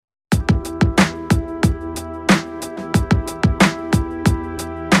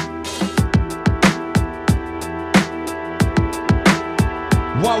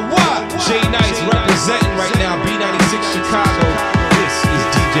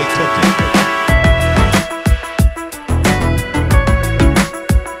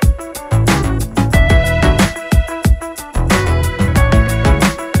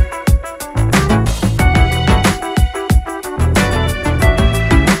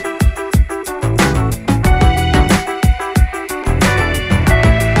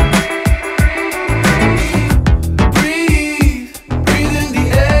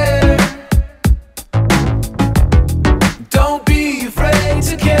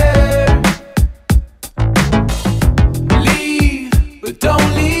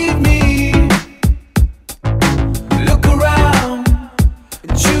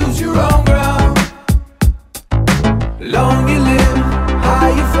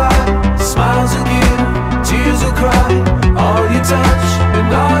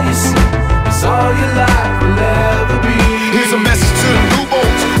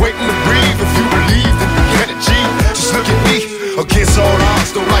against all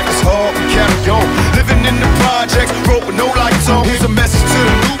odds, though life is hard, we carry on. Living in the projects, broke with no lights on. Here's a message to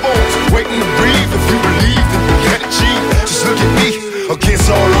the newborns, waiting to breathe. If you believe, then you can achieve. Just look at me, against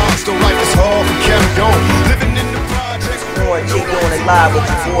all odds, though life is hard, we carry on. Living in the projects. G doing it live with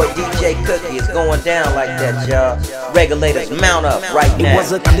your boy DJ Cookie. It's going down like that, y'all. Regulators, mount up right now. It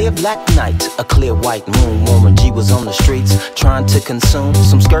was a clear black night, a clear white moon. Warren G was on the streets trying to consume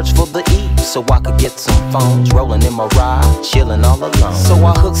some skirts for the E, so I could get some phones. Rolling in my ride, chilling all alone. So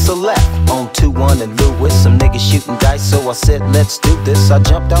I hooked Select on 2-1 and Lewis. Some niggas shooting dice, so I said, let's do this. I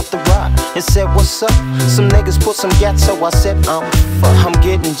jumped off the ride and said, what's up? Some niggas put some gas, so I said, I'm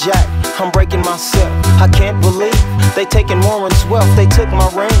getting jacked, I'm breaking myself. I can't believe they taking Warren's wealth. They took my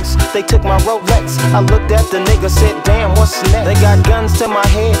rings, they took my Rolex. I looked at the nigga, said, damn, what's next? They got guns to my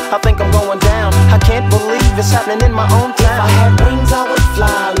head, I think I'm going down. I can't believe it's happening in my own town. If I had wings, I would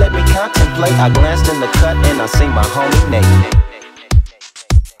fly, let me contemplate. I glanced in the cut and I seen my homie Nate.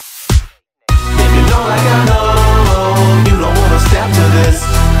 If you know like I know, you don't wanna step to this.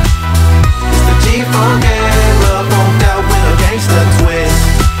 It's the G-Funk and love won't out with a gangster twist.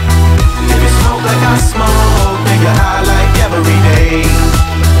 If you smoke like I smoke, then you're high like every day.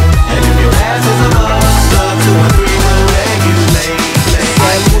 And if your ass is a buster, 2 and 3 will regulate.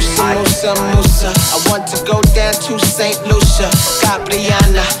 Musa, Musa, I want to go down to St. Lucia.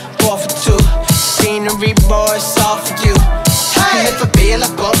 Gabriana, 4 for 2. Scenery boys, all for you. Hey, if I feel, I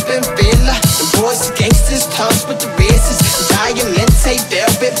bump and feel. The boys, the gangsters, tongues with the races. Diamante,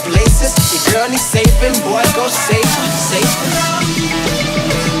 velvet blazers. Your girl needs saving, boy, go save her, save her.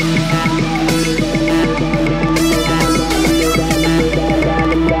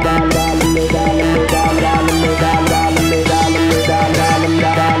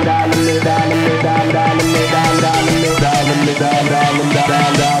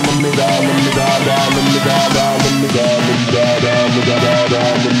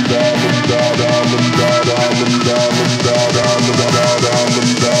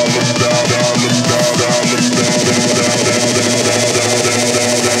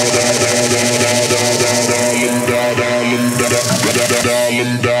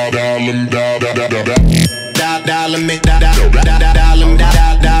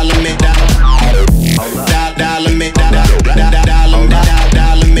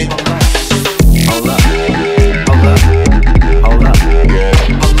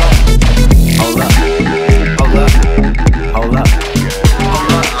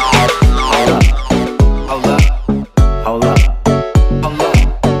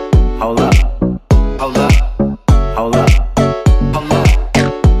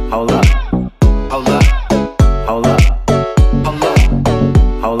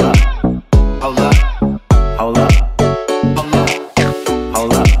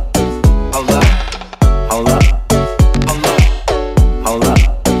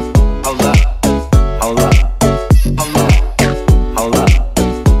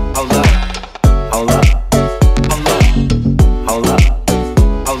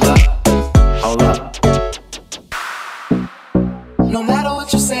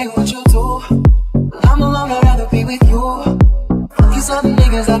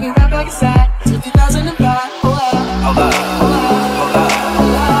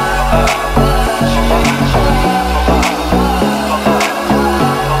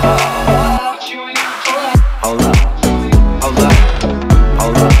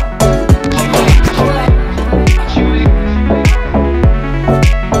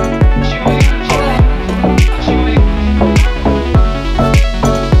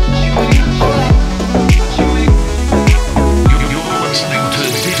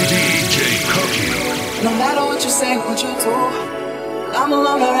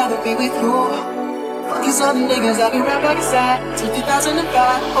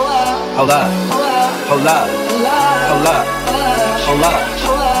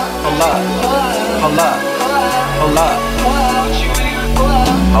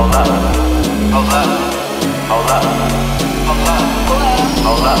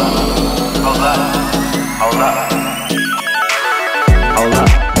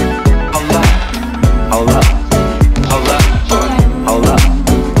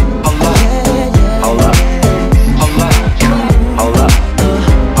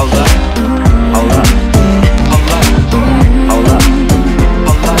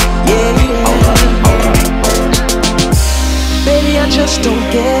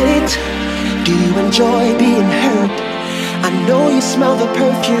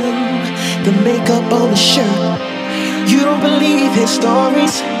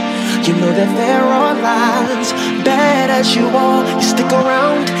 You know that there are lines. Bad as you are, you stick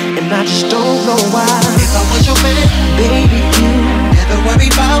around, and I just don't know why. If I was your man, baby, you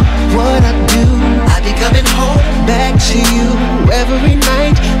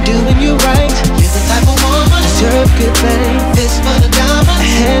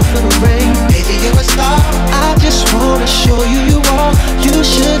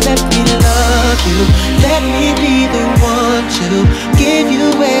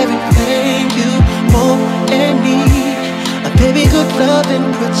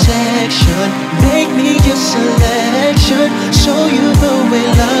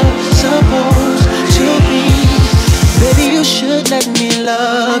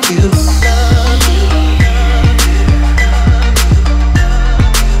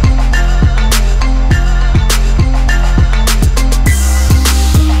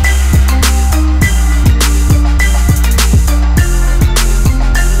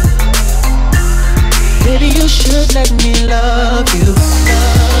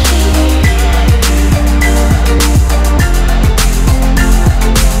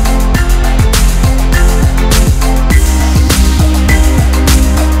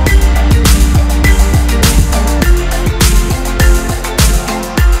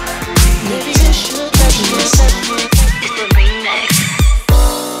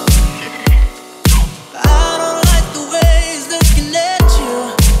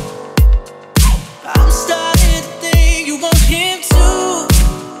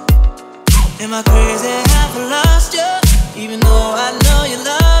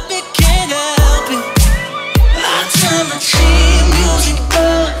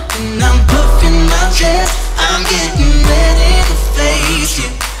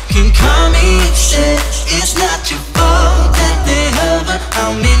It's not your fault that they hurt.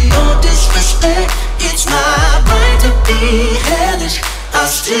 I mean no disrespect. It's my right to be hellish. I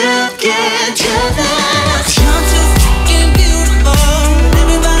still get jealous. You're too fucking beautiful.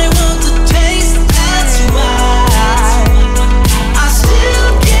 Everybody wants to taste. That's why I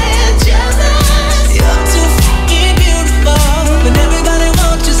still get jealous. You're too fucking beautiful, but everybody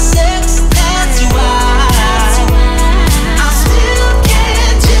wants your sex. That's why I still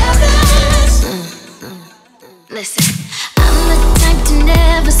get jealous. Listen, I'm the type to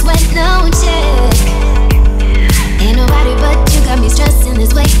never sweat no check. Ain't nobody but you got me stressing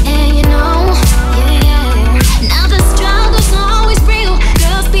this way, and you know, yeah. Now the struggle's always real.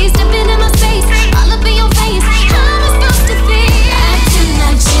 Girls be stepping in my space, all up in your face. How am I supposed to feel? I turn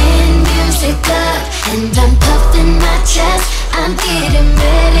my chin music up, and I'm puffing my chest. I'm getting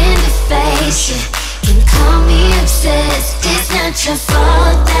red in the face. You can call me obsessed. It's not your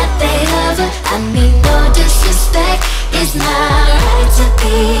fault that they love her. I mean no disrespect. It's my right to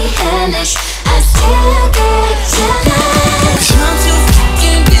be hellish. I still get jealous. You're too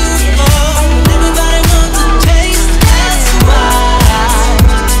fucking beautiful. Everybody wants to taste. That's why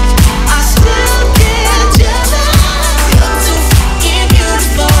I still get jealous. You're too fucking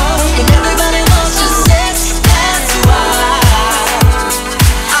beautiful, and everybody wants your sex. That's why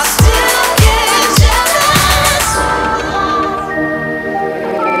I still get jealous.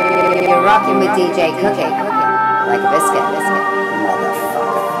 You're rocking with DJ Cookie, like a biscuit, motherfucker.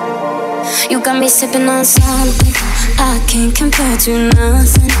 You got me sipping on something I can't compare to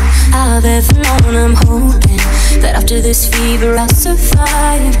nothing I've ever known. I'm hoping that after this fever I'll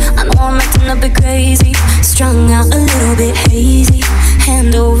survive. I know I'm acting a bit crazy, strung out a little bit hazy.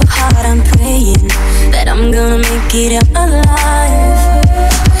 Hand over heart, I'm praying that I'm gonna make it out alive.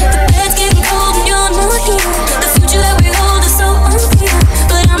 The bed's getting cold and you're not here. The future that we hold is so unclear,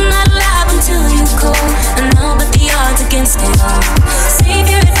 but I'm not alive until you call. And I'll bet the odds against it all.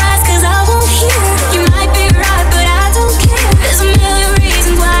 Save your advice, cause I won't hear. You might be right, but I don't care. There's a million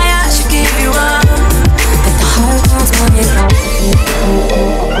reasons why I should give you up, but the heart wants what it wants.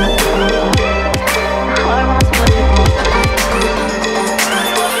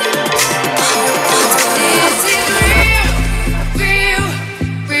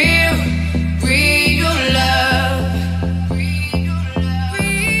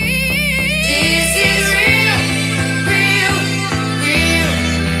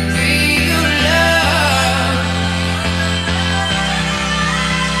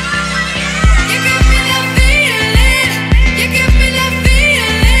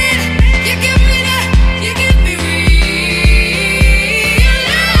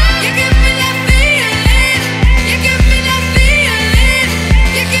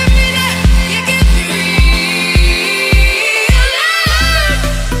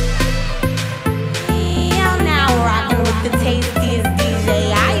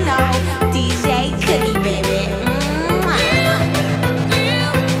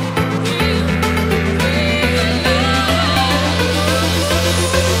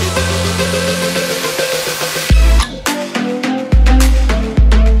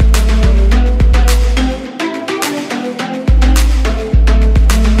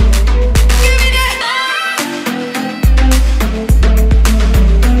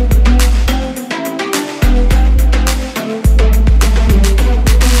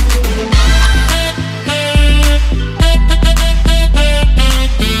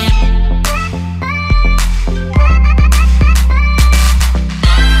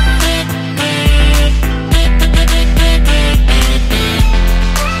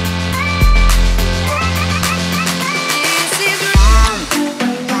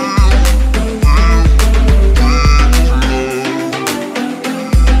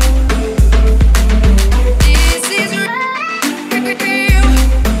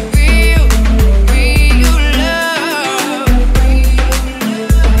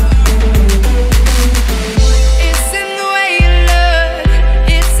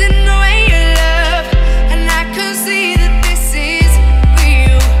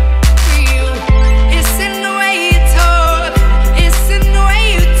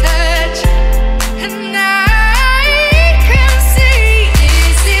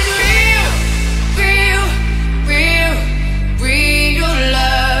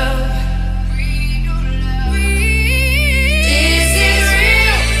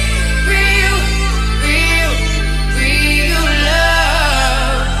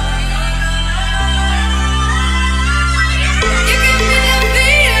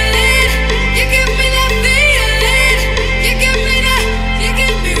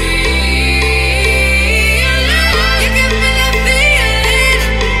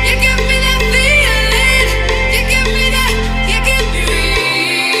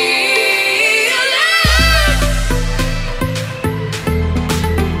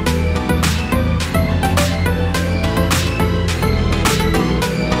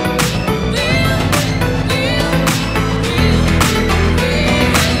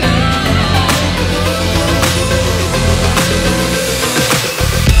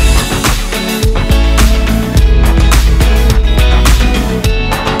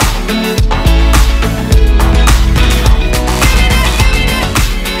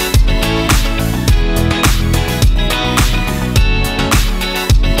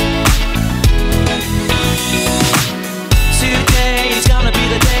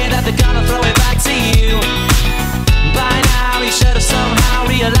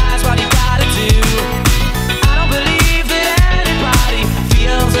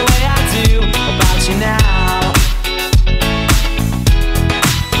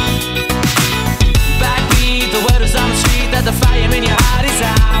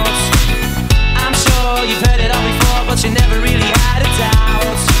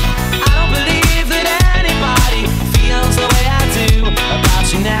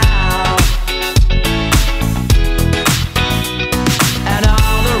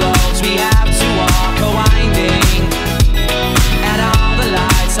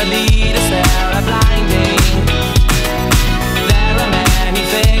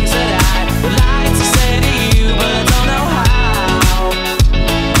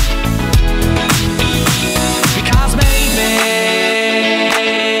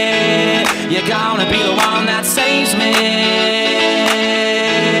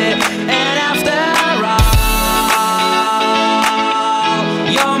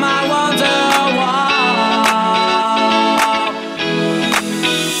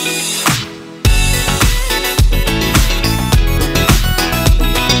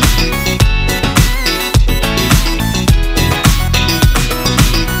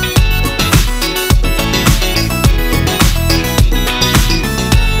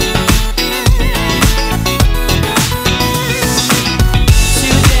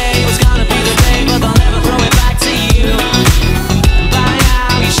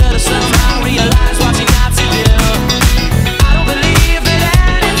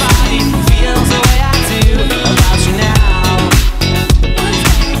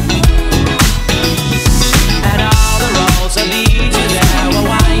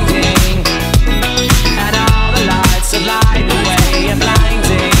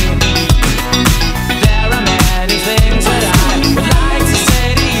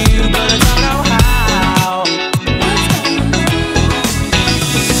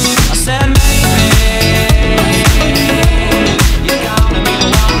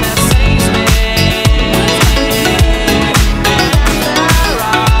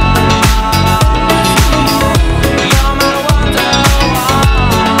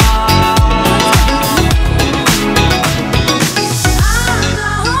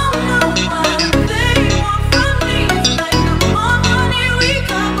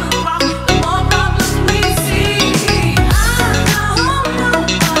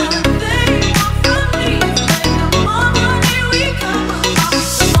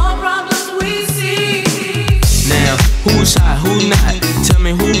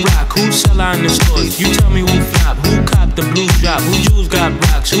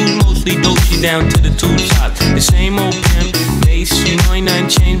 pop rocks. Who's mostly Dolce down to the two tops. The same old pimp, bass, you know ain't nothing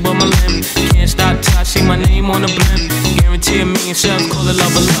changed but my limp. Can't stop till I see my name on the blimp. Guarantee a million sales, call it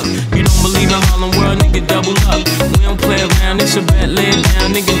love or luck. You don't believe in Harlem World, nigga, double up. We don't play around, it's a bet, lay it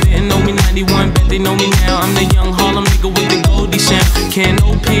down. Niggas didn't know me 91, bet they know me now. I'm the young Harlem nigga with the Goldie sound. Can't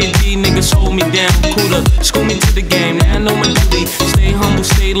no P&D, niggas hold me down. Cooler, school me to the game, now I know my duty. Stay humble,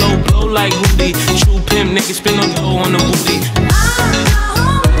 stay low, blow like Hootie. True pimp, niggas spin no dough on the booty.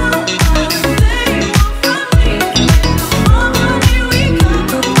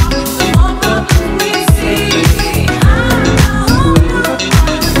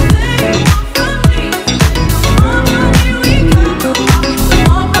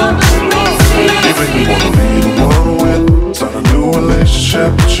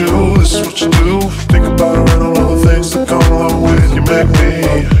 With you, this is what you do. Think about it and all the things that come along with. You make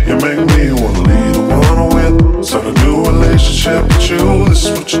me wanna lead the one with. Start a new relationship with you. This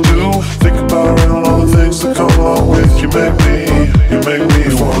is what you do. Think about it and all the things that come along with. You make me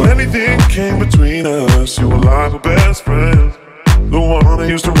before anything came between us. You were like a best friend, the one I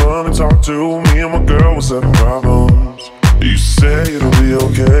used to run and talk to. Me and my girl was having problems. You used to say it'll be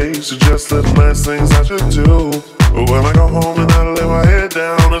okay, suggest little nice things I should do. But when I go home and I lay my head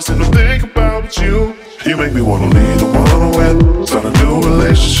down, I seem to think about you. You make me wanna leave the one with. Start a new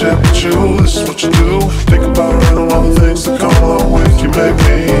relationship with you. This is what you do. Think about it and all the things that come along with. You make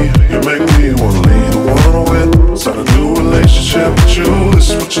me wanna leave the one with. Start a new relationship with you. This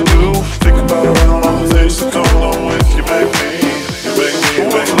is what you do. Think about it and all the things that come along with. You make me.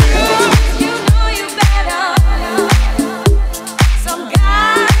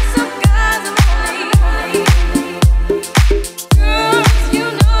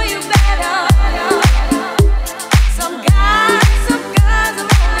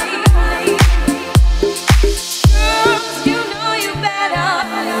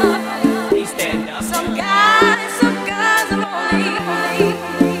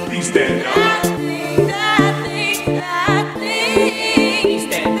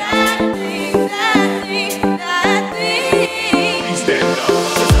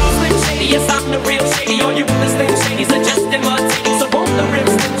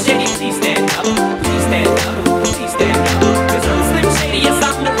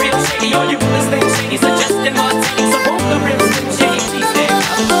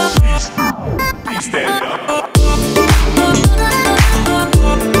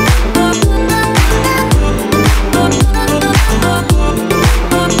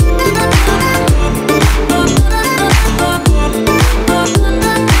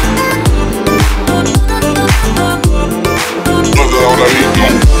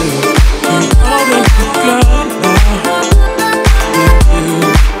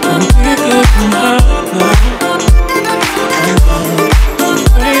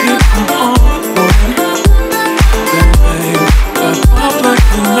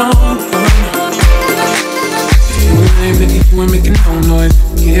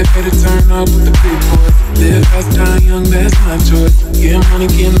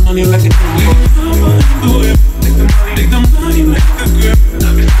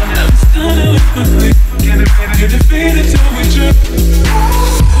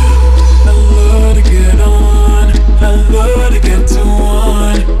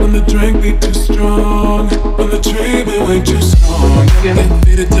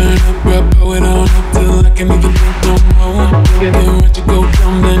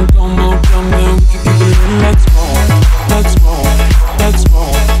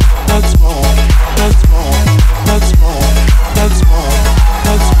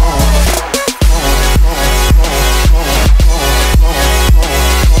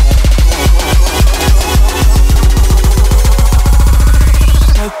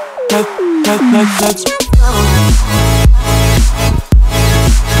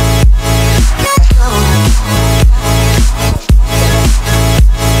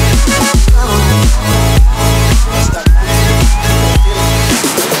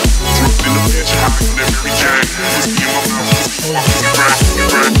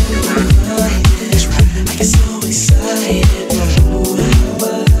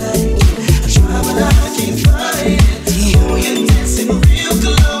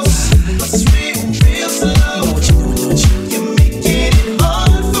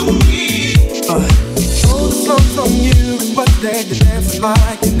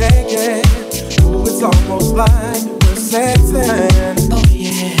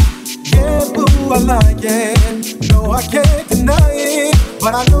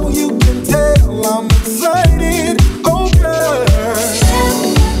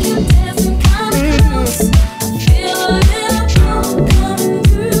 Feel a little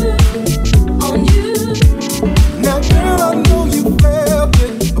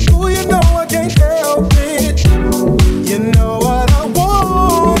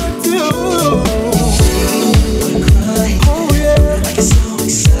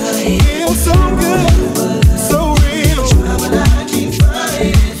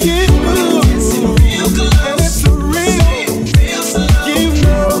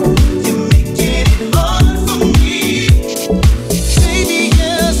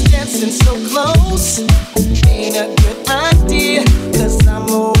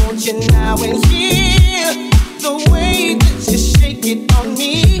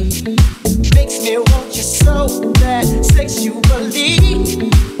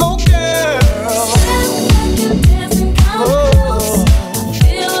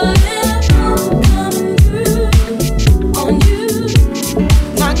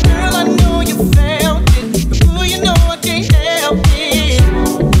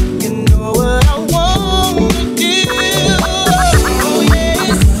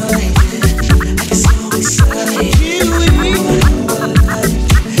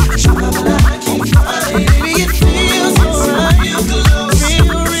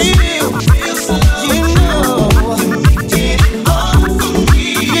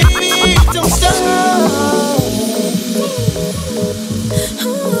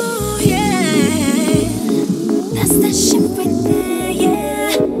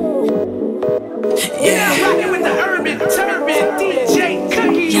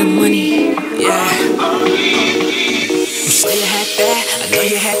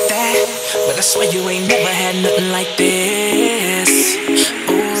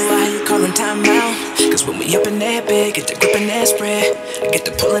that bed, get the gripping that spread, get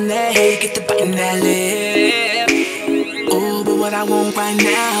the pulling that head, get the biting that lip. Ooh, but what I want right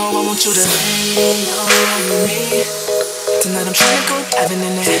now, I want you to lean on me. Tonight I'm trying to go diving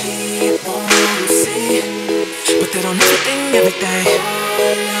in that deep, won't see, but that on everything.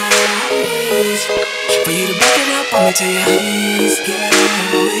 All I need for you to back it up on me till you please get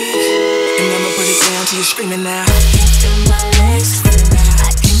weak, and I'ma put it down till you're screaming now. I can feel my legs screaming now. I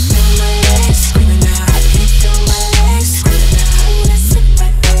can feel my legs screaming now. I can feel my legs screaming now. That's it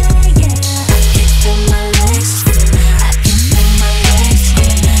right there, yeah. I can feel my legs screaming now. I can feel my legs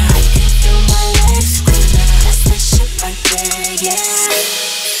screaming now. I can feel my legs screaming now. That's that shit right there, yeah.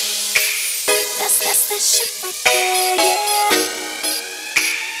 That's that shit right there, yeah.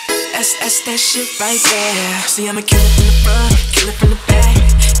 That's that shit right there. See, I'ma kill it from the front, kill it from the back,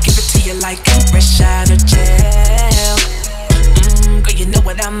 give it to you like I'm fresh out of jail. Girl, you know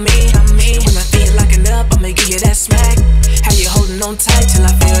what I mean. When I feel locking up, I'ma give you that smack. How you holding on tight till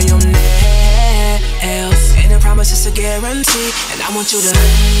I feel your nails. Ain't a promise, it's a guarantee, and I want you to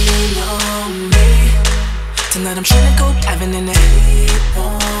lean on me. Tonight I'm trying to go diving in that deep,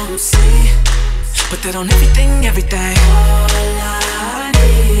 won't see, put that on everything. All I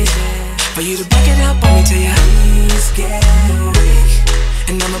need for you to back it up on me till you please get weak,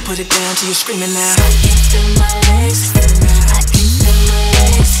 and I'ma put it down till you're screaming now. I can feel my legs screaming now. I can feel my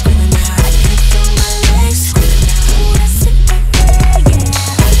legs screaming now. I can feel my legs screaming now. Ooh, that's it right there, yeah.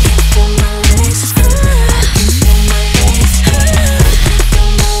 I can feel my legs screaming now. I can feel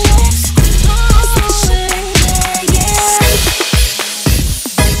my legs screaming now. I can feel my legs screaming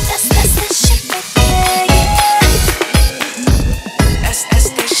now. That's that shit right there, yeah. That's that shit right there, yeah. That's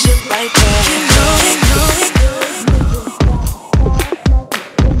that shit right there.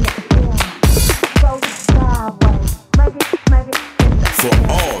 For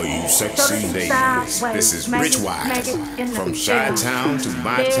all you sexy ladies, this is Rich Wise. From Chi-Town to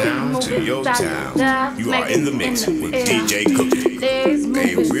my town to your town, you are in the mix with DJ Cookie, a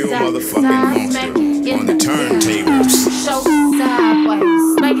real motherfucking monster on the turntables. Show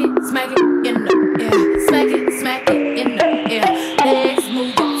sideways, smack it in the air, smack it in the air. Legs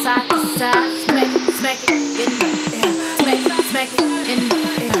moving side to side, smack it in the air, smack it in the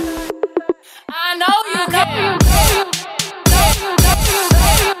air. I know you can.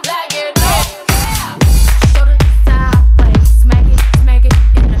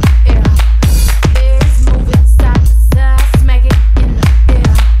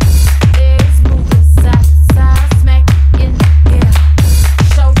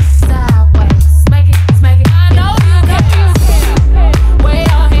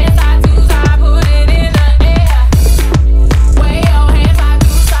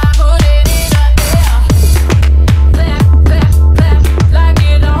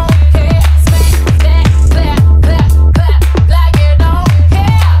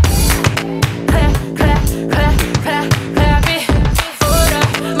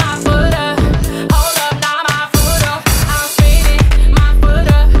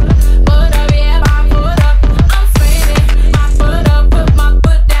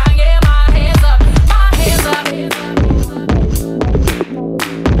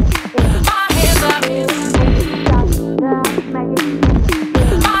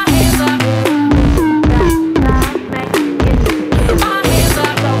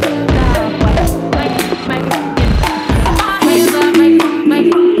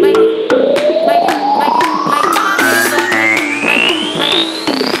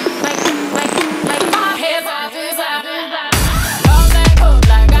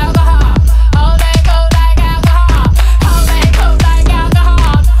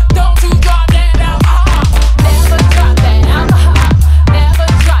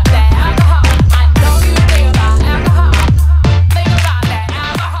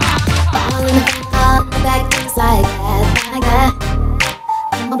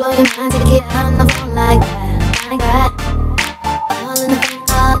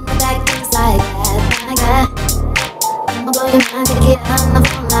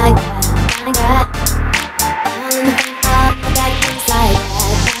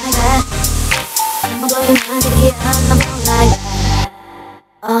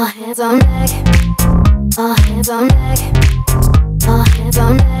 All hands on deck, all hands on deck, all hands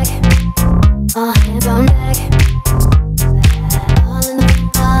on deck, all hands on deck. All in the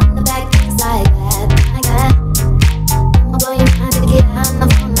front, all in the back, things like that, like that. I'ma blow your mind till you get on the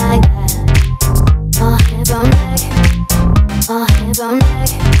phone like that. All hands on deck, all hands on deck,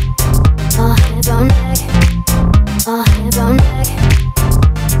 all hands on deck, all hands on deck,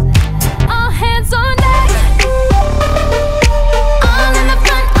 all hands on deck. All in the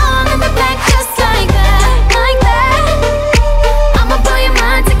front, all in the back, just like that, like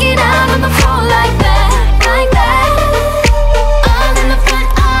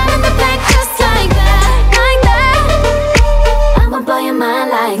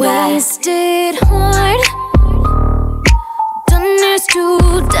like wasted heart. Done this to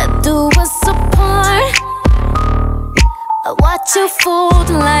death do us apart. I watch you fold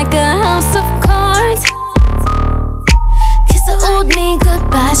like a house of cards. Kiss the old me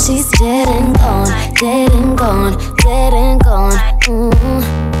goodbye, she's dead and gone, dead and gone, dead and gone.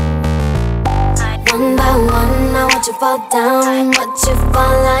 One by one, I watch you fall down, watch you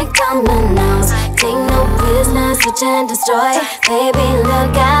fall like dominoes. Take no prisoners, switch and destroy. Baby,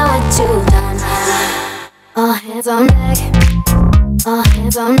 look at what you've done. All hands on deck, all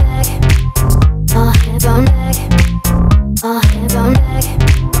hands on deck, all hands on deck, all hands on deck.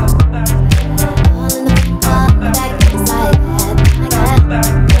 All in the back, it's like that.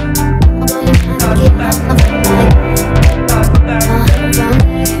 I'm gonna get on the back. All hands on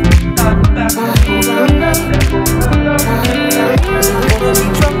deck. Wanna be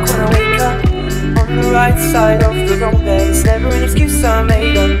drunk when I wake up on the right side of the wrong bed. It's never an excuse I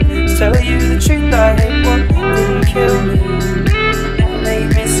made up. Tell you the truth, I hate what didn't kill me. It made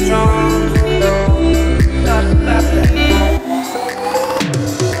me strong.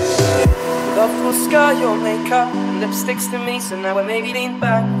 Love will scar your makeup, lipsticks to me, so now I maybe lean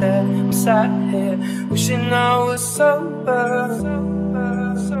back there. I'm sat here, wishing I was sober.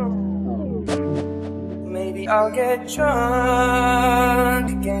 Maybe I'll get drunk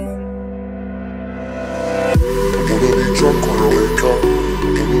again. I wanna be drunk when I wake up. I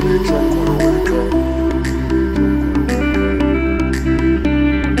wanna be drunk when I wake up.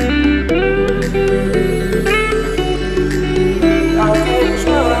 I'll get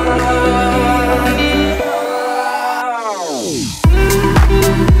drunk.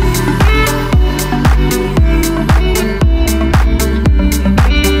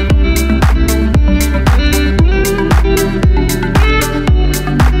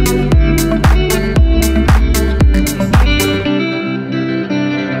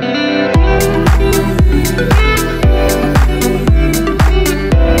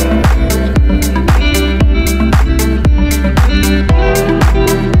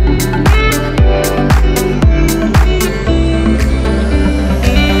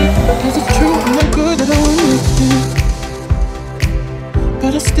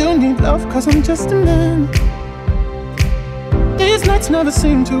 Cause I'm just a man. These nights never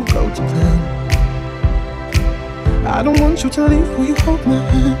seem to go to plan. I don't want you to leave, will you hold my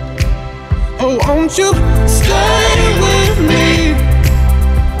hand? Oh, won't you stay with me?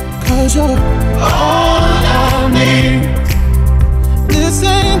 Cause you're all I need. This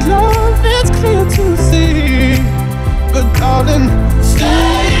ain't love, it's clear to see. But darling,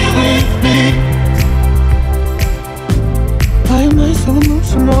 stay with me. Why am I so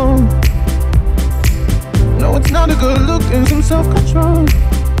emotional? No, it's not a good look and some self-control.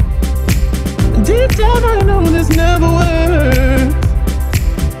 Deep down I know this never works,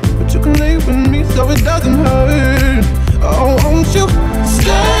 but you can lay with me so it doesn't hurt. Oh, won't you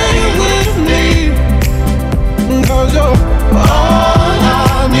stay with me? Cause you're all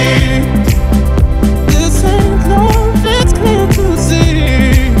I need. This ain't love, it's clear to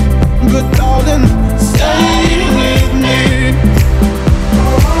see. But darling, stay with me.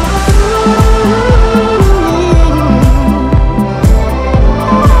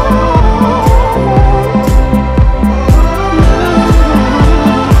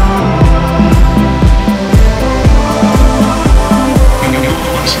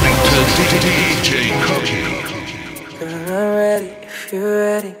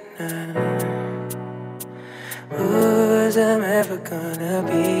 Gonna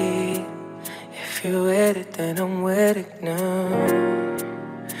be. If you're with it, then I'm with it now.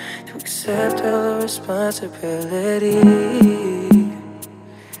 To accept all the responsibility,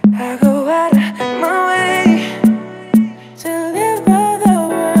 I go out of my way to live by the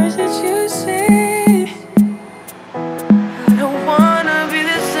words that you say. I don't wanna be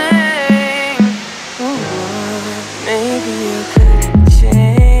the same. Ooh, maybe you could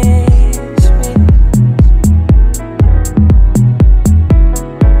change.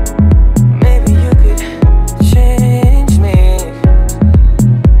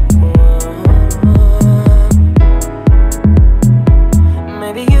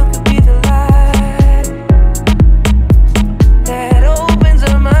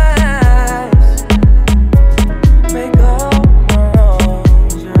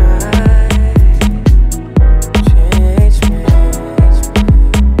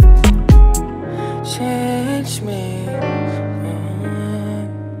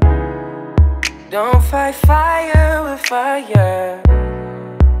 Don't fight fire with fire.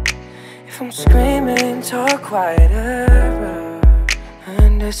 If I'm screaming, talk quieter.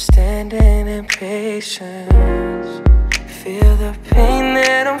 Understanding and patience. Feel the pain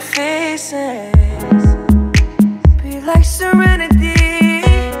that distance. Be like serenity.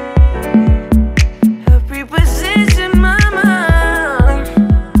 Help reposition my mind.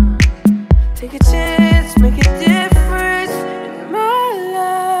 Take a chance, make a difference in my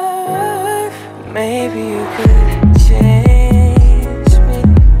life. Maybe you could change me.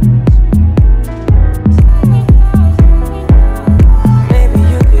 Maybe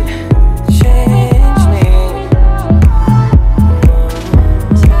you could change me.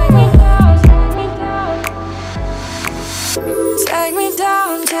 Take me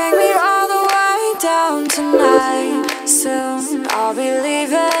down, take me all the way down tonight. Soon I'll be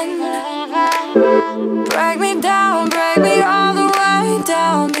leaving. Break me all the way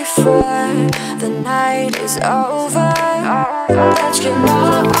down before the night is over. Let's get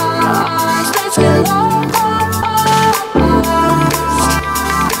lost, let's get lost.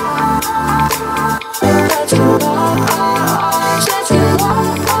 Let's get lost, let's get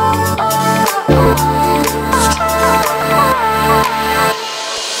lost.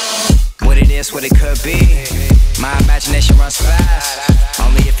 What it is, what it could be. My imagination runs fast.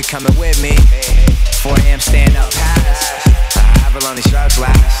 Only if you're coming with me. 4 a.m. stand up past. However long these drugs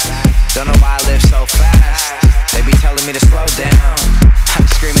last. Don't know why I live so fast. They be telling me to slow down. I'm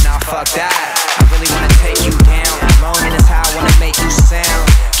screaming out, fuck that. I really wanna take you down. Roaming is how I wanna make you sound.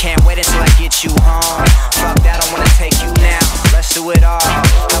 Can't wait until I get you home. Fuck that, I wanna take you now. Let's do it all.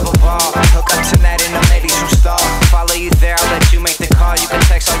 Have a ball. Hook up tonight and maybe some stall. Follow you there, I'll let you make the call. You can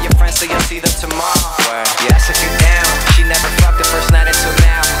text all your friends so you'll see them tomorrow. Yes, if you're down. She never fucked the first night until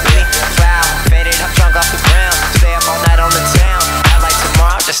now. Me, foul, faded up, drunk off the ground. Stay up all night on the town. Act like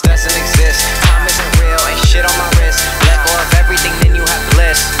tomorrow just doesn't exist. Time isn't real, ain't shit on my wrist. Let go of everything, then you have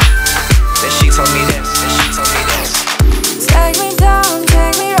bliss. Then she told me this, then she told me this. Take me down,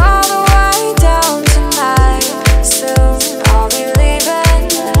 take me all the way down tonight. Soon I'll be leaving.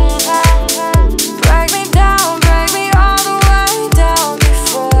 Break me all the way down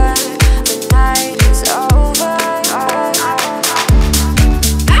before the night is over.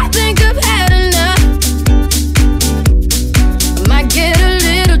 I think I've had enough. I might get a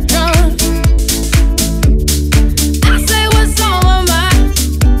little drunk. I say what's on my mind.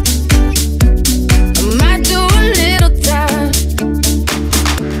 I might do a little time.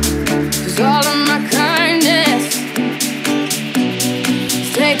 'Cause all of my kindness is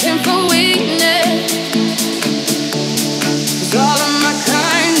taken for weakness. 'Cause all of my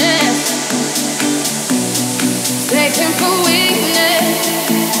kindness is taken for weakness.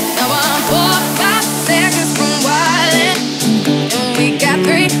 Now I'm 4 or 5 seconds from wildin', and we got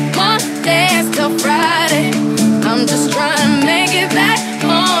 3 more days till Friday. I'm just trying to make it back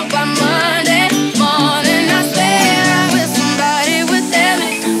home by Monday morning. I swear I'm with somebody with them.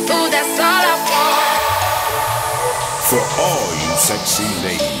 Oh, that's all I want. For all you sexy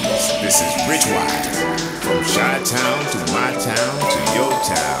ladies, this is Rich Wise. From Chi-Town to my town to your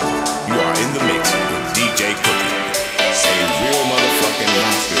town, you are in the mix with DJ Cookie. A real motherfucking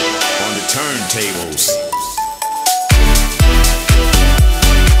monster on the turntables.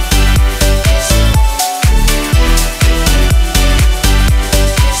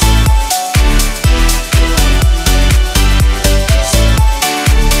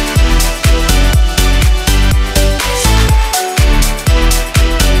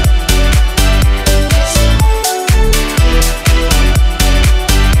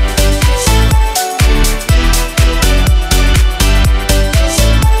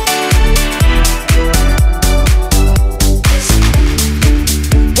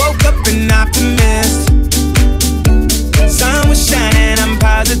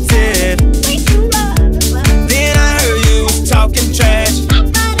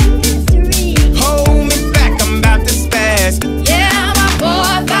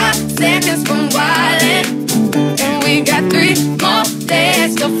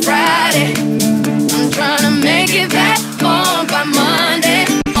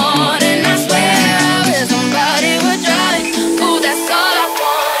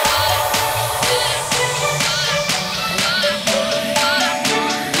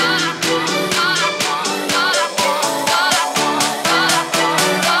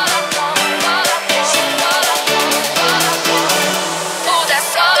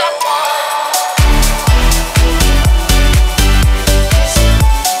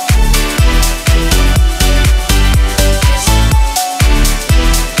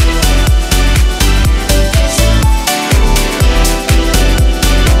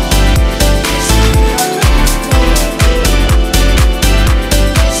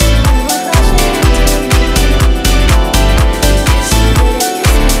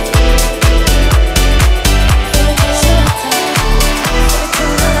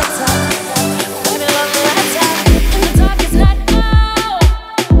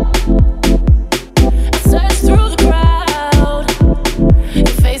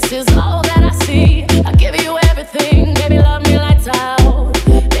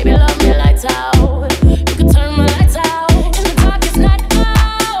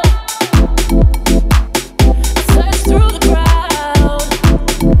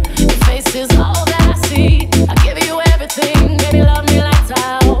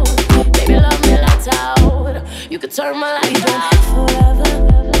 Baby, love me lights out. You could turn my lights out forever.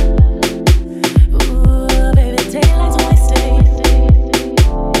 Ooh, baby, daylight's wasted.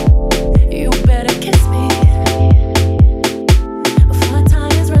 You better kiss me before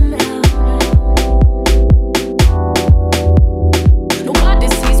time is run out. Nobody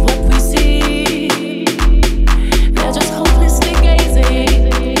sees what we see. They're just hopelessly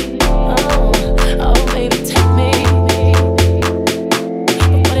gazing. Oh, baby, take me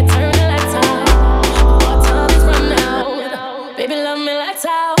before they turn the lights out. Before time is run out. Baby, love me lights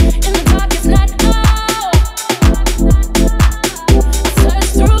out. In the darkest night, search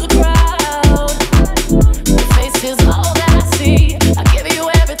through the crowd. Your face is all that I see. I give you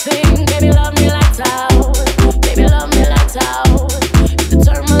everything. Baby, love me lights out. Baby, love me lights out. You can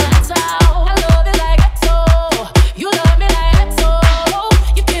turn my lights out. I love you like XO. You love me like XO.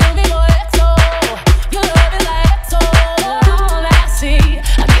 You kill me for XO. You love me like XO. All that I see.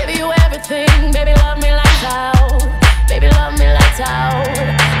 I give you everything. Baby, love me lights out. Baby, love me lights out. You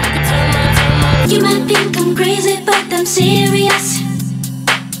can turn my. You might think I'm crazy, but I'm serious.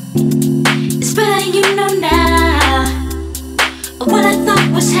 It's better you know now. What I thought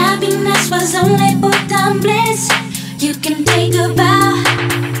was happiness was only full-time bliss. You can take a bow.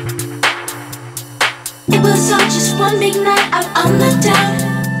 It was all just one big night out on the town,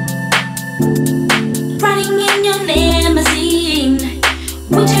 riding in your limousine.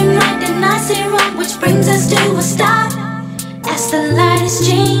 We turn right and I say wrong, which brings us to a stop as the light is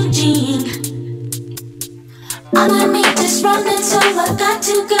changing. All I need is running, so I got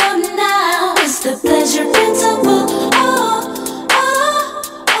to go now. It's the pleasure principle. Oh, oh,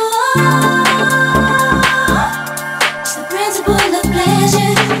 oh. It's the principle of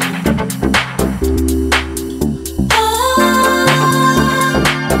pleasure. Oh,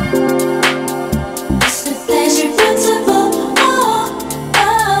 it's the pleasure principle. Oh,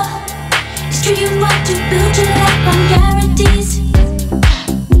 oh. It's true you want to build your life on guarantees.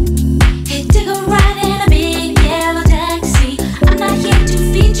 Hey, take a ride in a big yellow taxi. I'm not here to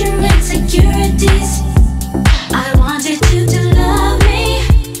feed your insecurities. I wanted you to love me.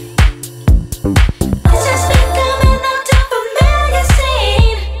 This has been coming out of a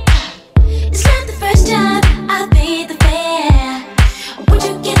magazine. It's not the first time I paid the fare. Would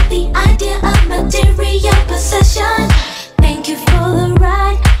you get the idea of material possession? Thank you for the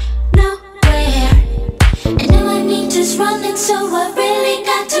ride, nowhere. And now I need is running, so I really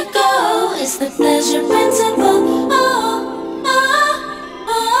got to go. It's the pleasure principle. Oh, oh,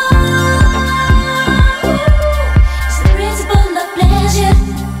 oh. It's the principle of pleasure.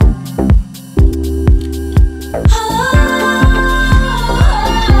 Oh,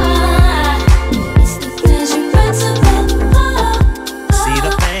 it's the pleasure principle. See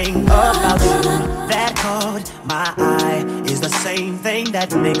the thing about you that caught my eye is the same thing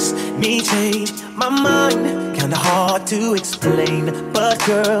that makes me change my mind. Kinda hard to explain, but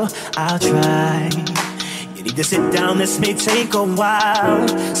girl, I'll try. You need to sit down, this may take a while.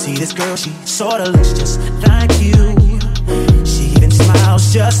 See this girl, she sorta looks just like you. She even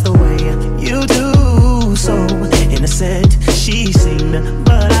smiles just the way you do. So innocent she seemed,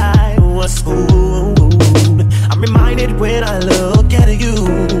 but I was fooled. I'm reminded when I look at you.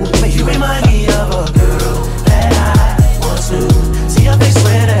 You remind me of a girl that I once knew. See her face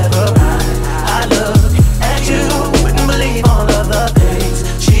whenever I look at you. Wouldn't believe all of the things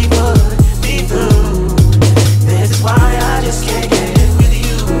she put me through. This is why I just can't get it with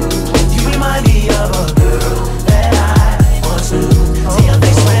you. You remind me of a girl that I once knew. See her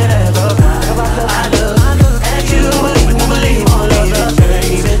face whenever I look at you. Wouldn't believe all of the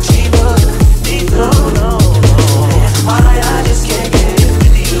things that she put me through. No, this is why I just can't get it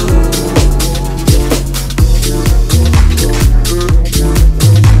with you.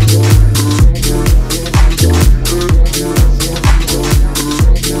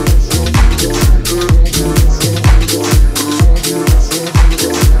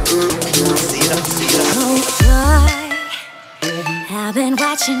 I've been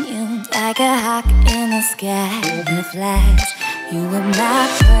watching you like a hawk in the sky. The flash, you were my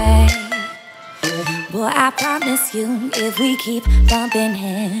prey. Boy, I promise you, if we keep bumping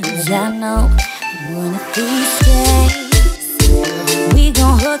heads, I know one of these days we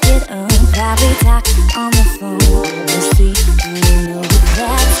gon' hook it up. Probably talk on the phone. We'll see, you know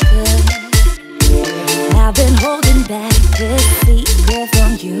that's good. I've been holding back this secret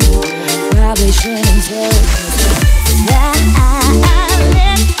from you. Probably shouldn't tell you that I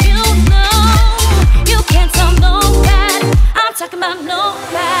let you know. You can't tell nobody. I'm talking about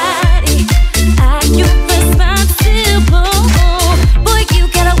nobody. Are you responsible? Boy, you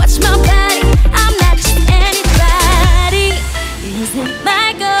gotta watch my body. I'm not just anybody. Is it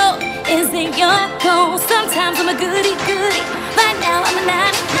my goal? when you're gone. Sometimes I'm a goody goody, but now I'm a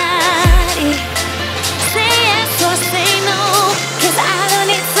naughty naughty. Say yes or say no, 'cause I don't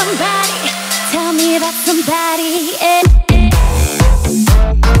need somebody. Tell me about somebody.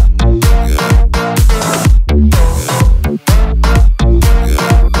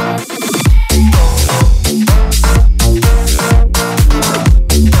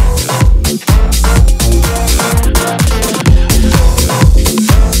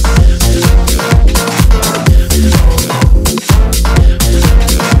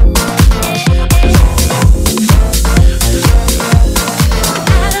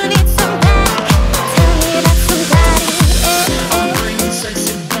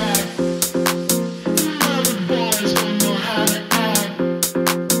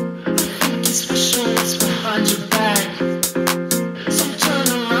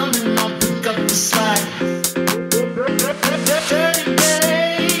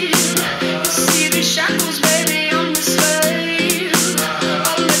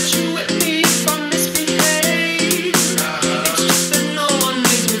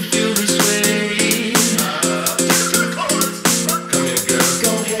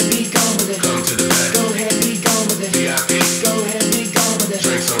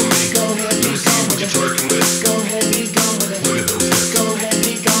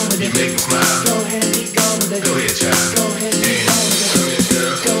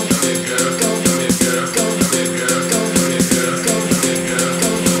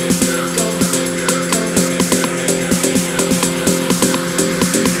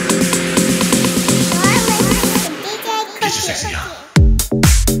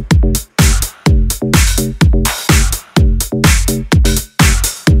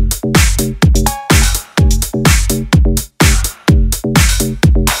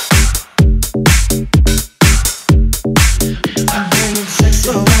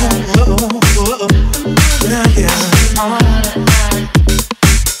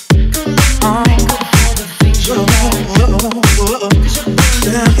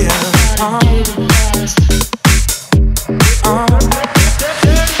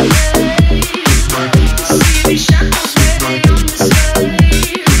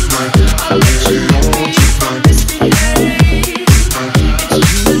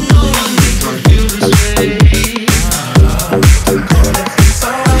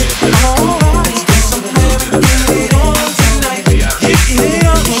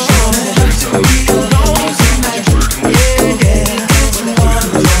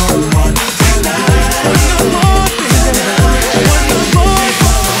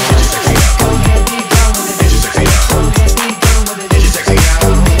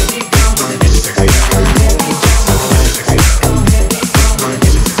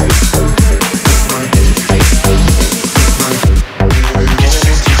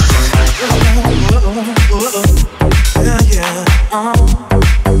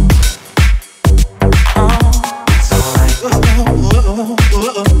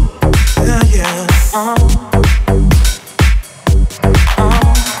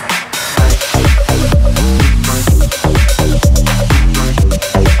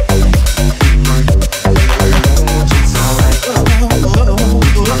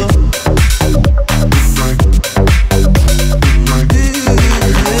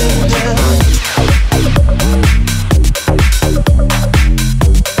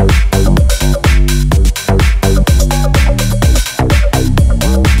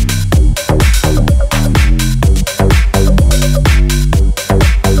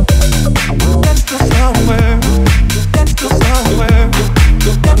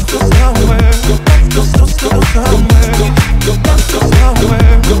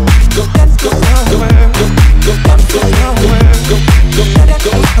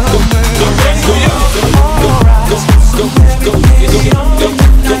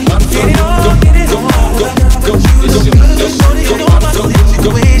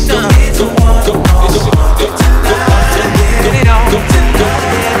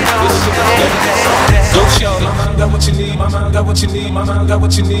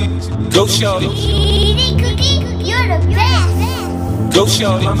 Go shorty. You're the best. Go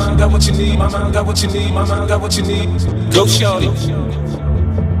shorty. My mind got what you need. My mind got what you need. My mind got what you need. Go shorty.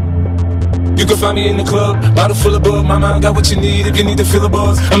 You can find me in the club, bottle full of bug. My mind got what you need if you need to feel the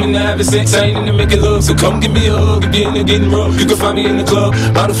buzz. I'm in the having sex, I ain't in the making love. So come give me a hug if you're in the getting rough. You can find me in the club,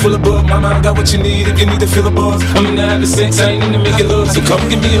 bottle full of bug. My mind got what you need if you need to feel the buzz. I'm in the having sex, I ain't in the making love. So come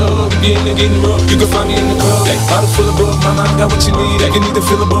give me a hug if you're in the getting rough. You can find me in the club, bottle full of bug. My mind got what you need if you need to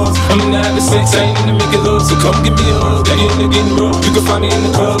feel the buzz. I'm in the having sex, I ain't in the making love. So come give me a hug if you're in the getting rough. You can find me in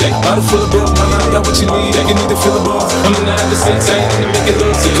the club, bottle full of bug. My mind got what you need if you need to feel the buzz. I'm in the having sex, I ain't in the making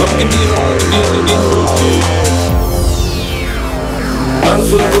love. So come give me a hug. Mind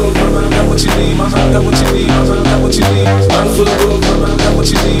full of gold, my mind got what you need, my heart got what you need, my mind got what you need. Mind full of gold, my mind got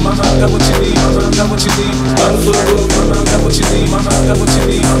what you need, my heart got what you need, my mind got what you need. Mind full of gold, my mind got what you need, my heart got what you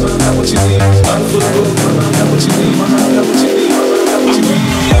need, my mind got what you need. Mind full of gold, my mind got what you need, my heart got what you need, my mind got what you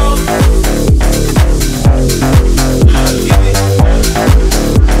need.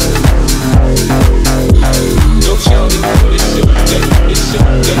 Go shout it, it's your day, it's your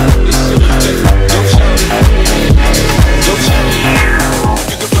day, it's your day. Go shout it, go shout it.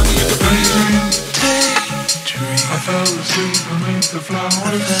 You can find it, you can find it. I fell asleep beneath the flowers.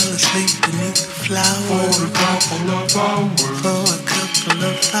 I fell asleep beneath the flowers. For a couple of hours. For a couple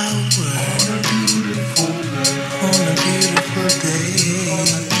of hours. On a beautiful day. On a beautiful day.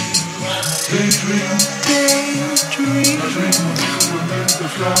 Daydream. Daydream. I dream of you amid the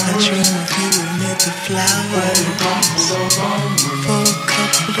flowers. I dream of you amid the flowers. For a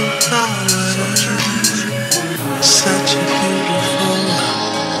couple of hours. Such a beautiful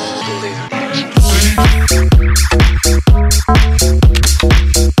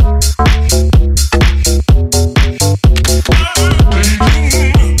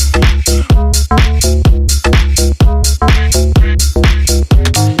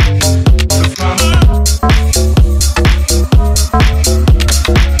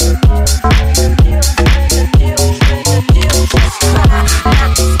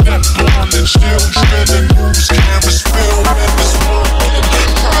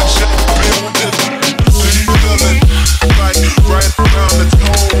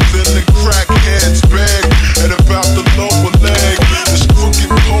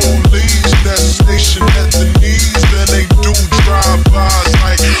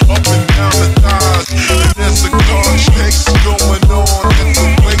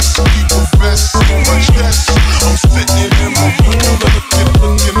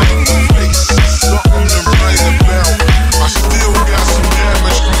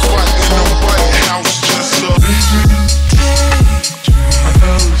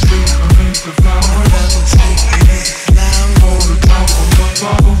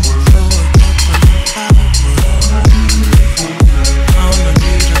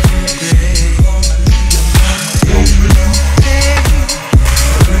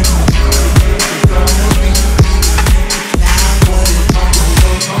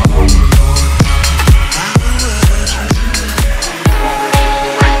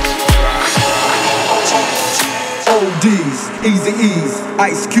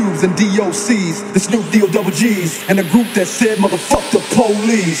Ice Cubes and DOCs, the Snoop D-O-double G's, and the group that said motherfuck the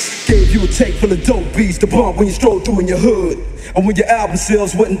police. Gave you a tape full of dope beats to bump when you stroll through in your hood. And when your album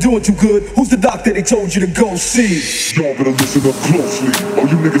sales wasn't doing too good, who's the doctor they told you to go see? Y'all better listen up closely. All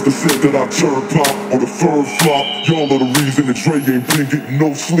you niggas that said that I turn pop on the first flop, y'all are the reason that Dre ain't been getting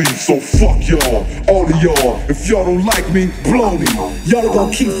no sleep. So fuck y'all, all of y'all. If y'all don't like me, blow me. Y'all are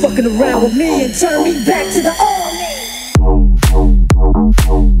gonna keep fucking around with me and turn me back to the army.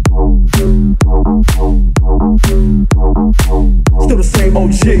 Still the same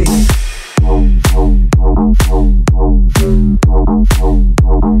OG.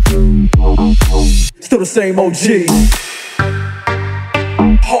 Still the same OG.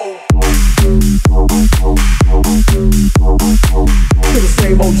 Still the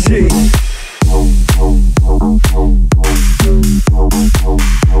same OG.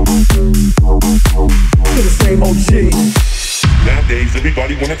 Still the same OG. Nowadays,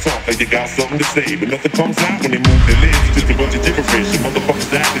 everybody wanna talk like they got something to say, but nothing comes out when they move their lips. Just a bunch of gibberish. The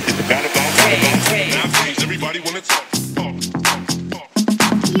motherfuckers act as if they forgot about. Nowadays, everybody wanna talk.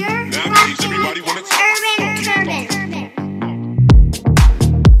 Nowadays, everybody wanna talk.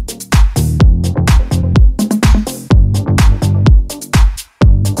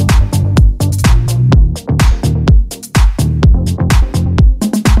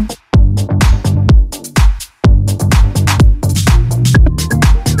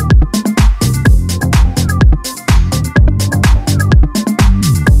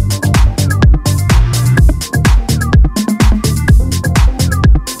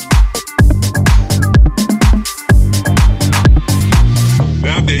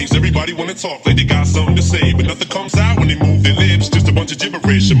 Talk like they got something to say, but nothing comes out when they move their lips. Just a bunch of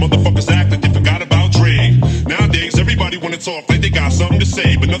gibberish, and motherfuckers act like they forgot about Dre. Nowadays, everybody wanna talk like they got something to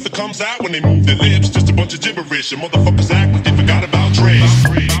say, but nothing comes out when they move their lips. Just a bunch of gibberish, and motherfuckers act like they forgot about Dre.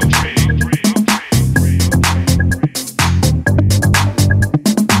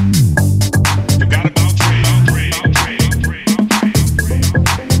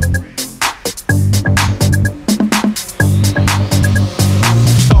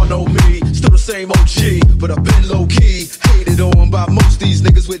 But I've been low-key, hated on by most these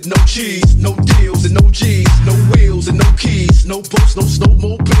niggas with with no cheese, no deals and no G's, no wheels and no keys, no boats, no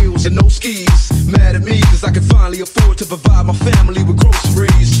snowmobiles and no skis. Mad at me cause I can finally afford to provide my family with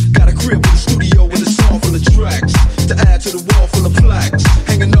groceries. Got a crib with a studio and a song full of tracks to add to the wall full of plaques,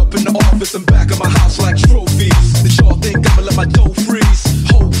 hanging up in the office and back of my house like trophies. Did y'all think I'ma let my dough freeze?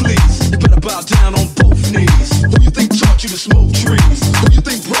 Hold please, you better bow down on both knees. Who you think taught you to smoke trees? Who you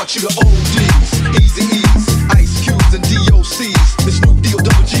think brought you to ODs? Easy E's, Ice Cubes and DOCs, the Snoop Deal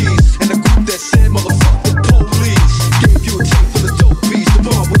Double G's, and the group that said motherfuck the police. Gave you a tape full of dope beats to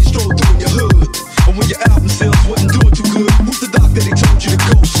bump when you stroll through in your hood, or when your album sales wasn't doing too good. Who's the doc that they told you to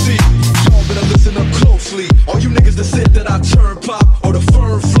go see? Y'all better listen up closely. All you niggas that said that I turn pop or the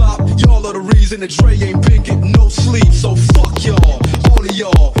firm flop, y'all are the reason that Dre ain't been getting no sleep. So fuck y'all, all of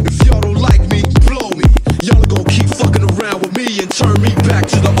y'all. If y'all don't like me, blow me. Y'all are gonna keep fucking around with me and turn me back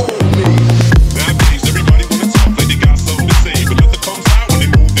to the old me. Nowadays, everybody wanna talk like they got something to say, but nothing comes out when they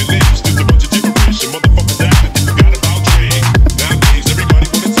move their lips. Just a bunch of gibberish and motherfuckers act like they forgot about Dre. Nowadays, everybody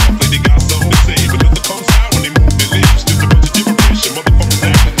wanna talk like they got something to say, but nothing comes out when they move their lips. Just a bunch of gibberish and motherfuckers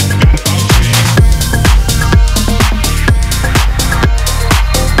act like they forgot about Dre.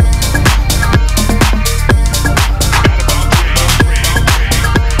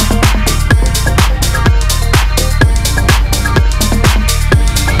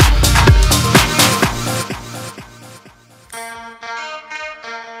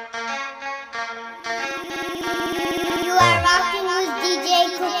 You are rocking with DJ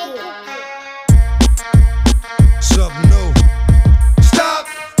Cookie. Something new. Stop,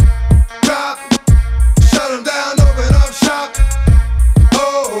 drop, shut them down, open up shop.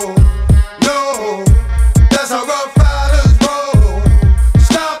 Oh, no, that's how rough riders roll.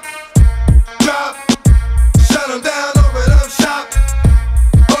 Stop, drop, shut them down, open up shop.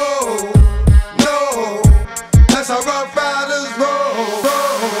 Oh, no, that's how rough riders roll.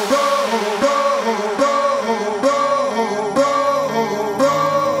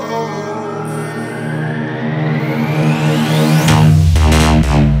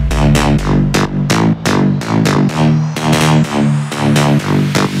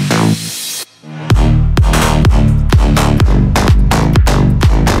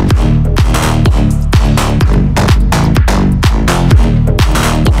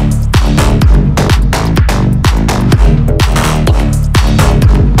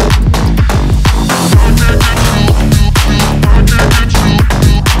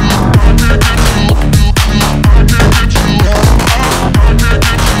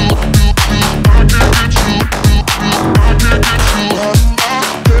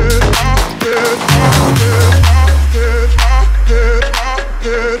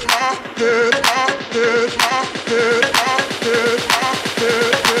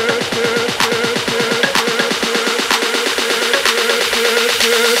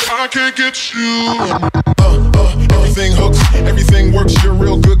 I can't get you. Everything hooks, everything works. You're a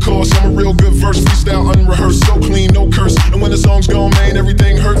real good cause. I'm a real good verse. Freestyle unrehearsed, so clean, no curse. And when the song's gone, man,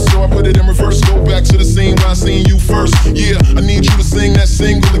 everything hurts. So I put it in reverse. Go back to the scene where I seen you first. Yeah, I need you to sing that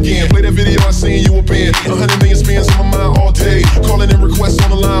single again. Play that video, I seen you up in 100 million spins on my mind all day. Calling in requests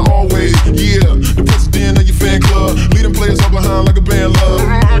on the line always. Yeah, the president of your fan club, leading players all behind like a band love.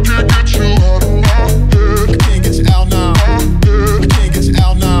 I can't get you out of my head. I can't get you out now. I can't get you out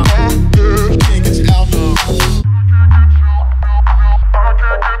now. I can't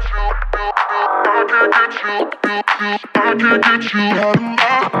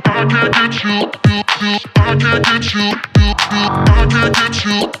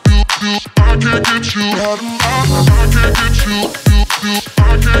get you out now.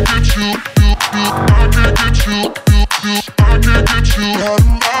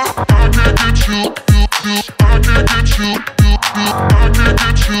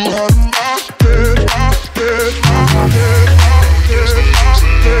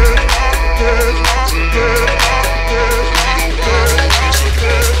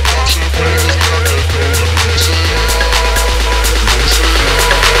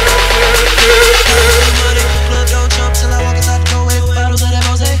 Money.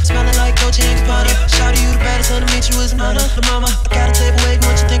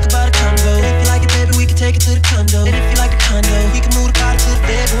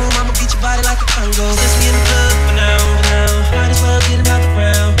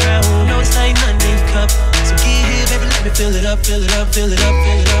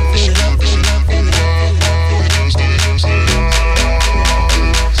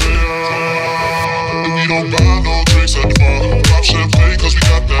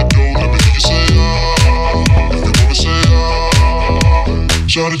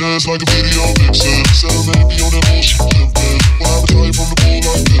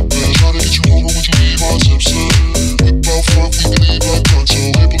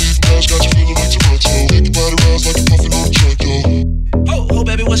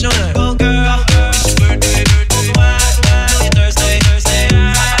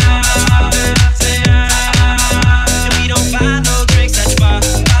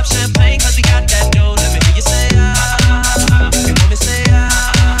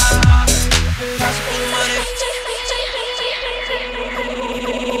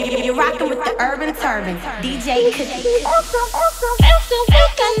 you're rocking with the urban turban, DJ Cookie. Feel so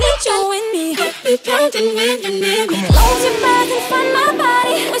weak, I need you in me. Got me pounding when you're near me. Close your eyes and find my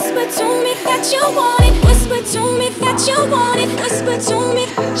body. Whisper to me that you want it. Whisper to me that you want it. Whisper to me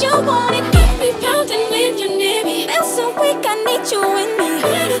that you want it. Got me pounding when you're near me. Feel so weak, I need you in me.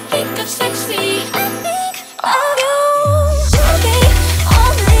 When I think of sexy, I think of you. Shawty,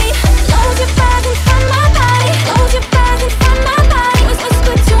 on me. Close your eyes and find my body. Close your eyes and find my body.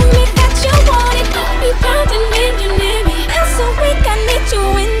 Whisper to me that you want it. Got me pounding when you're near me. Feel so weak, I need you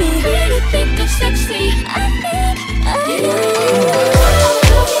in me. When I think of sexy, I think of you.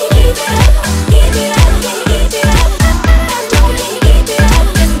 Keep it up, keep it up, keep it up. Keep it up.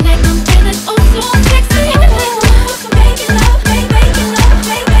 This night I'm feeling oh so sexy. Make it up, make it up, make it up.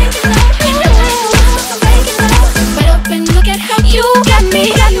 Make it up. Wait up and look at how you got me,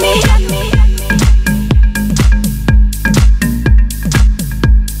 got me.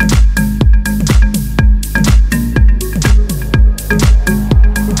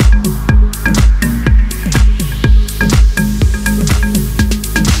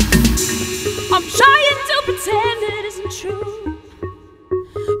 I'm trying to pretend it isn't true,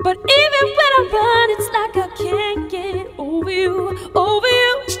 but even when I run, it's like I can't get over you, over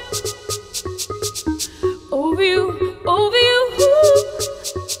you, over you, over you.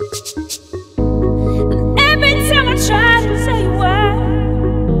 And every time I try to say a word,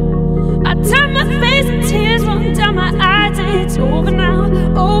 I turn my face and tears run down my eyes. It's over now,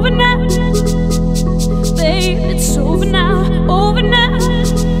 babe, it's over now, over now.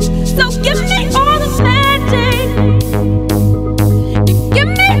 So give me all the magic. Give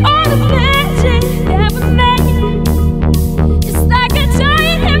me all the magic that we made. It's like a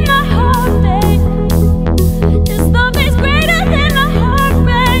giant in my heart, babe. This love is greater than my heart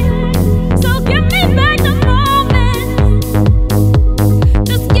rate. So give me back the moments.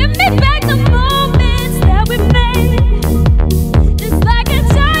 Just give me back the moments that we made. It's like a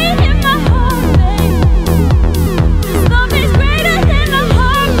giant in my heart, babe. This love is greater than my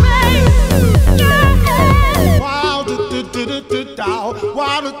heart rate. Wow, do do do do do dow.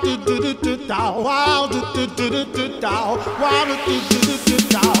 Wow, do do do do do dow. Wow, do do do do do dow. Wow, do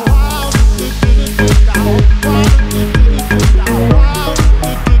do do do do dow. Wow, do do do do do dow. Wow, do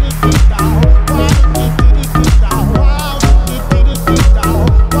do do do do dow. Wow, do do do do dow. Wow, do do do do dow. Wow, do do do do dow.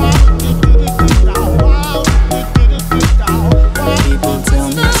 Wow, do do do do dow. Wow, do do do do dow. People tell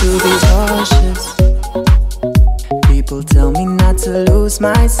me to be cautious. People tell me not to lose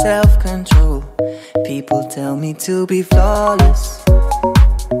my self-control. People tell me to be flawless.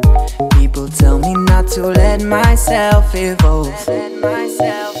 People tell me not to let myself evolve. And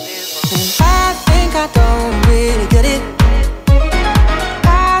I think I don't really get it.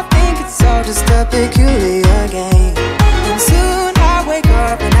 I think it's all just a peculiar game. And soon I'll wake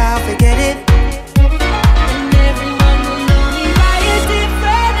up and I'll forget it. And everyone will know me by a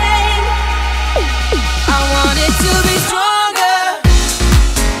different name. I want it to be stronger.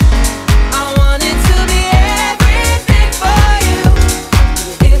 I want it to be everything for you.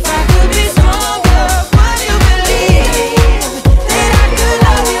 If I could be stronger, would you believe that I could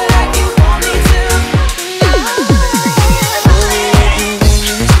love you like you want me to?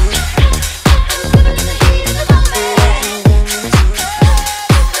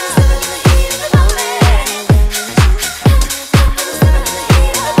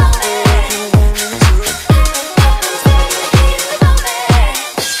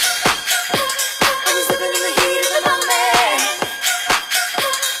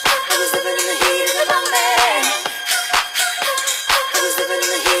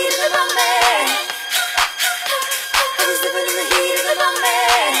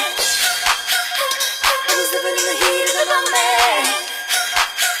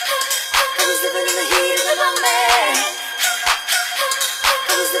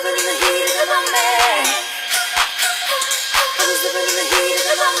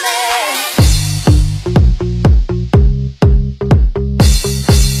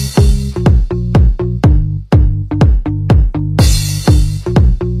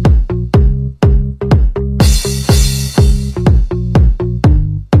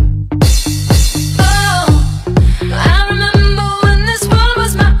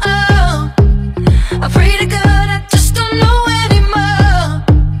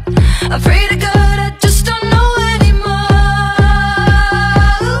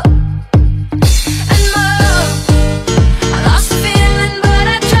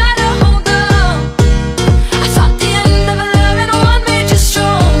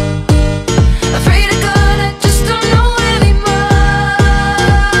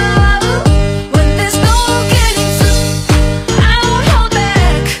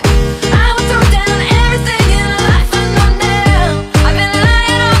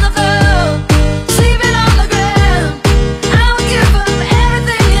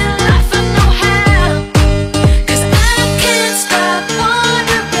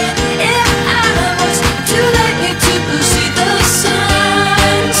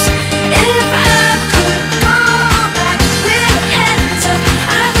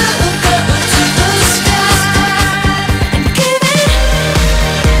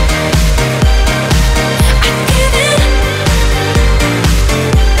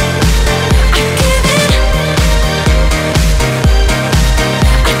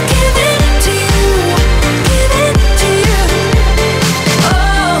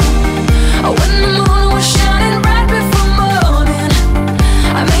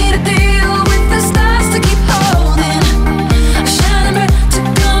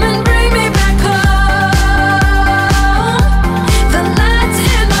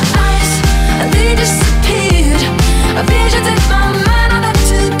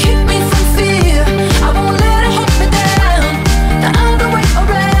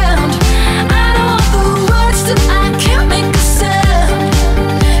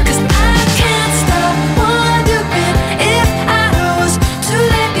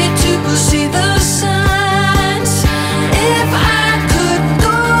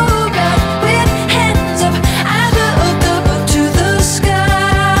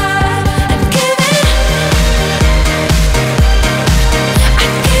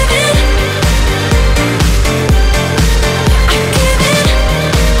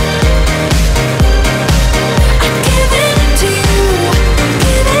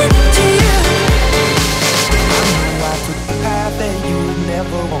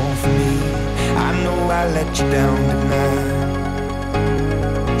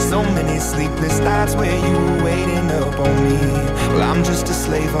 a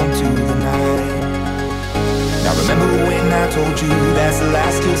slave unto the night. Now remember when I told you that's the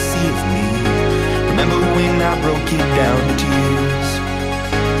last you'll see of me. Remember when I broke it down to tears.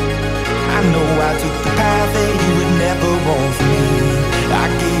 I know I took the path that you would never want from me. I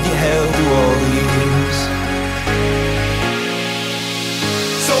gave you hell through all the years.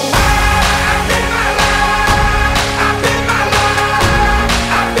 So I bet my life, I bet my life,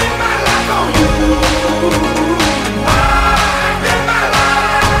 I bet my life on you. I bet my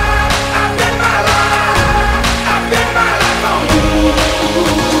life, I bet my life, I bet my life on you.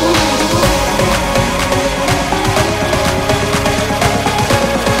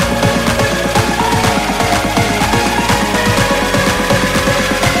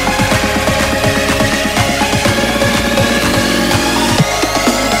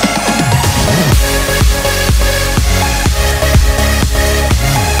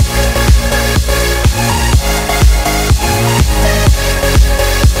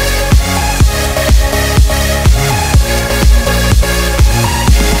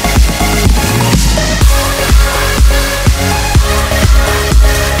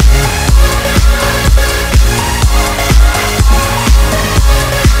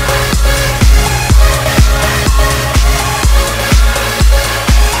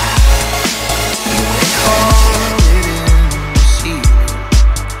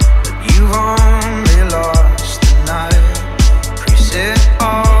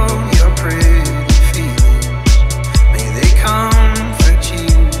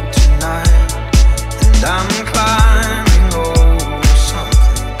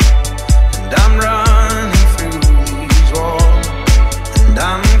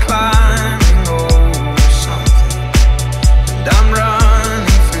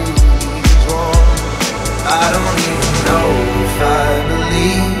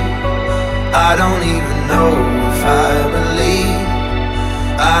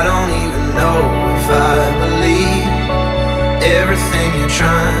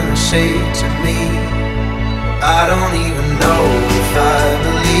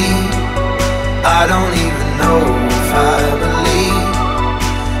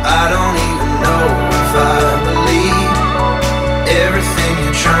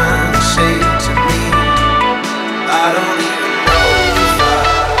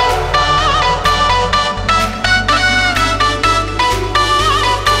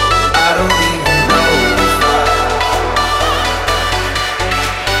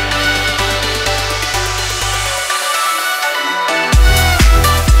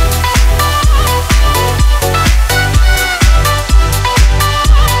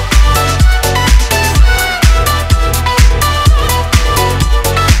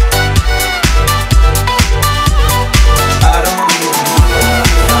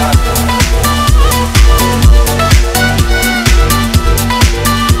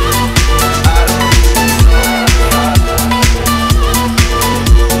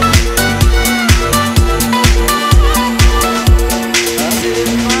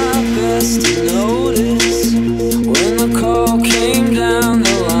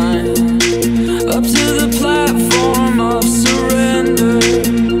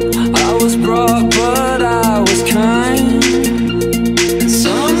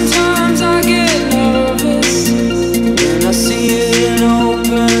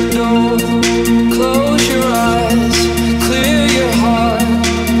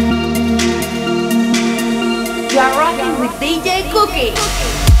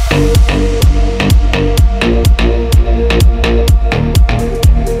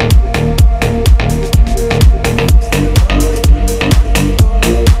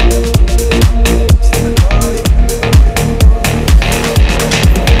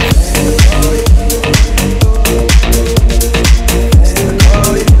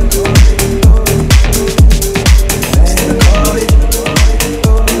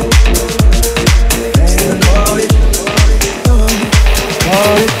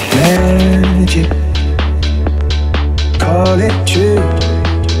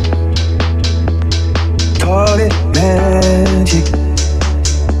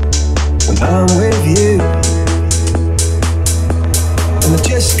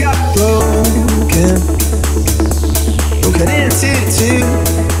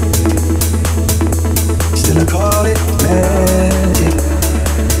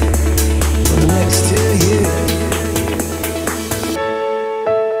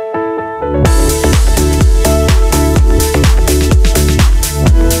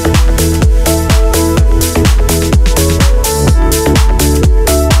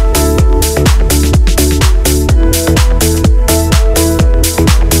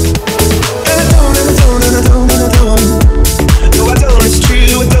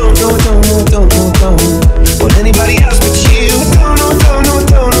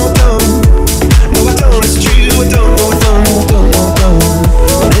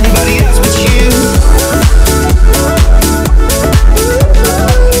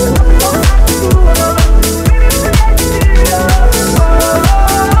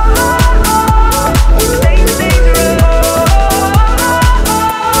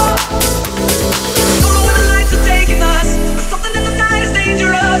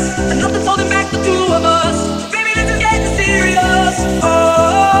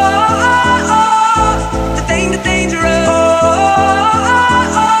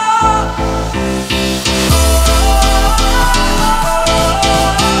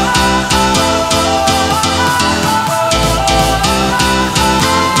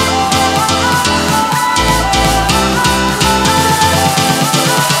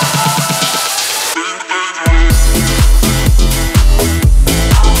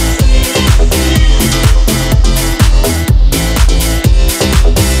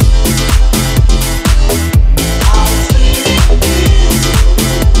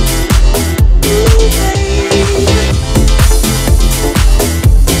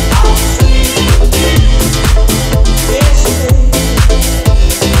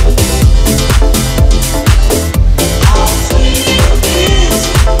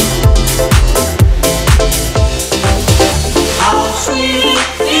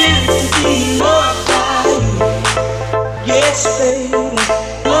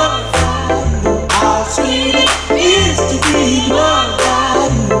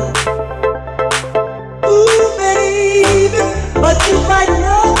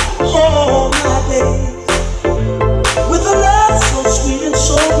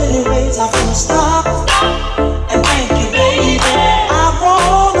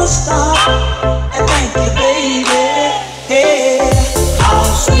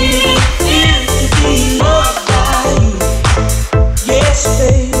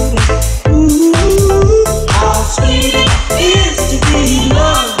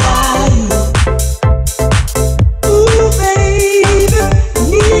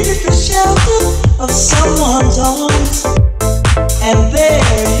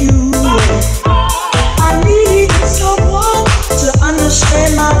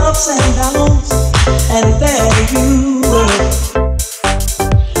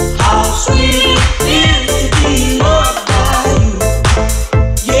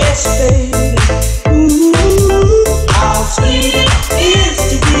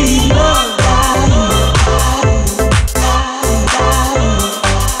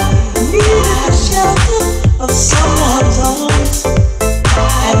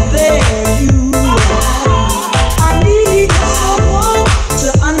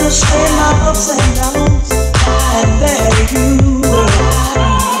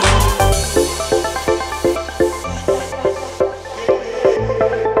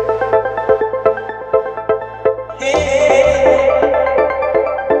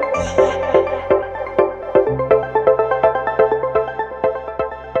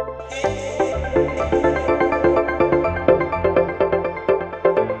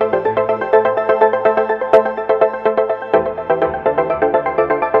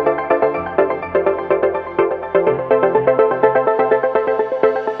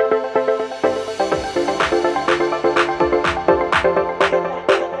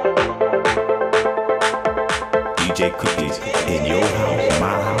 DJ Cookies in your house, my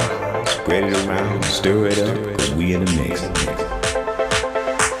house. Spread it around, stir it up, cause we in the mix.